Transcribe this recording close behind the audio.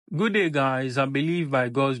Good day, guys. I believe by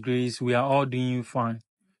God's grace, we are all doing fine.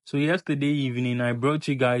 So yesterday evening, I brought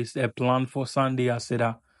you guys a plan for Sunday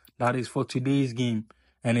Aseda. That is for today's game.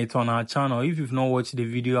 And it's on our channel. If you've not watched the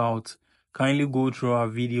video out, kindly go through our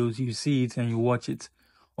videos. You see it and you watch it.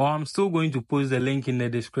 Or I'm still going to post the link in the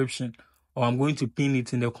description. Or I'm going to pin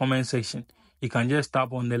it in the comment section. You can just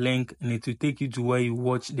tap on the link and it will take you to where you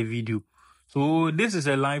watch the video. So this is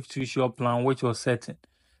a live two-shot plan which was setting.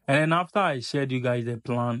 And then after I shared you guys the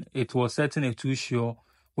plan, it was setting a two-shot,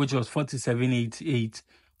 which was 4788.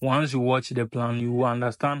 Once you watch the plan, you will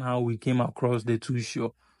understand how we came across the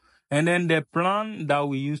two-shot. And then the plan that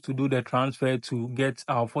we used to do the transfer to get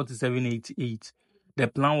our 4788, the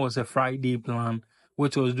plan was a Friday plan,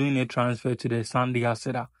 which was doing a transfer to the Sunday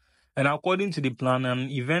Aseda. And according to the plan, an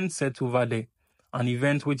event set over there, an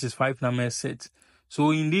event which is 5 numbers set.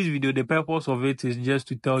 So in this video, the purpose of it is just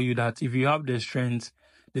to tell you that if you have the strength,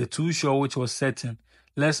 the two-shot which was setting,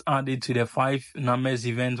 let's add it to the 5 numbers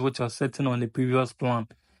event which was setting on the previous plan.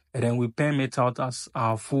 And then we perm it out as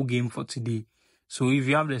our full game for today. So if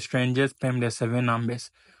you have the strength, just perm the 7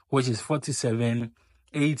 numbers, which is 47,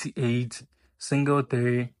 88, single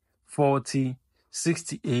 3, 40,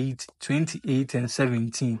 68, 28, and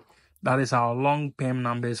 17. That is our long perm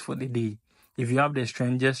numbers for the day. If you have the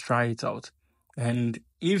strength, just try it out. And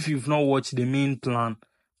if you've not watched the main plan,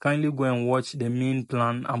 kindly go and watch the main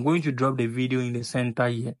plan. I'm going to drop the video in the center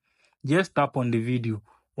here. Just tap on the video.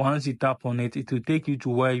 Once you tap on it, it will take you to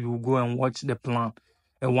where you go and watch the plan.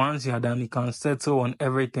 And once you are done, you can settle on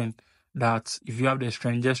everything that if you have the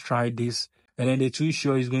strength, just try this. And then the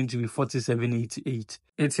two-shot is going to be 4788.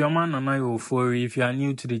 It's your man, Nanayo Ofori. If you are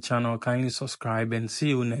new to the channel, kindly subscribe and see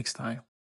you next time.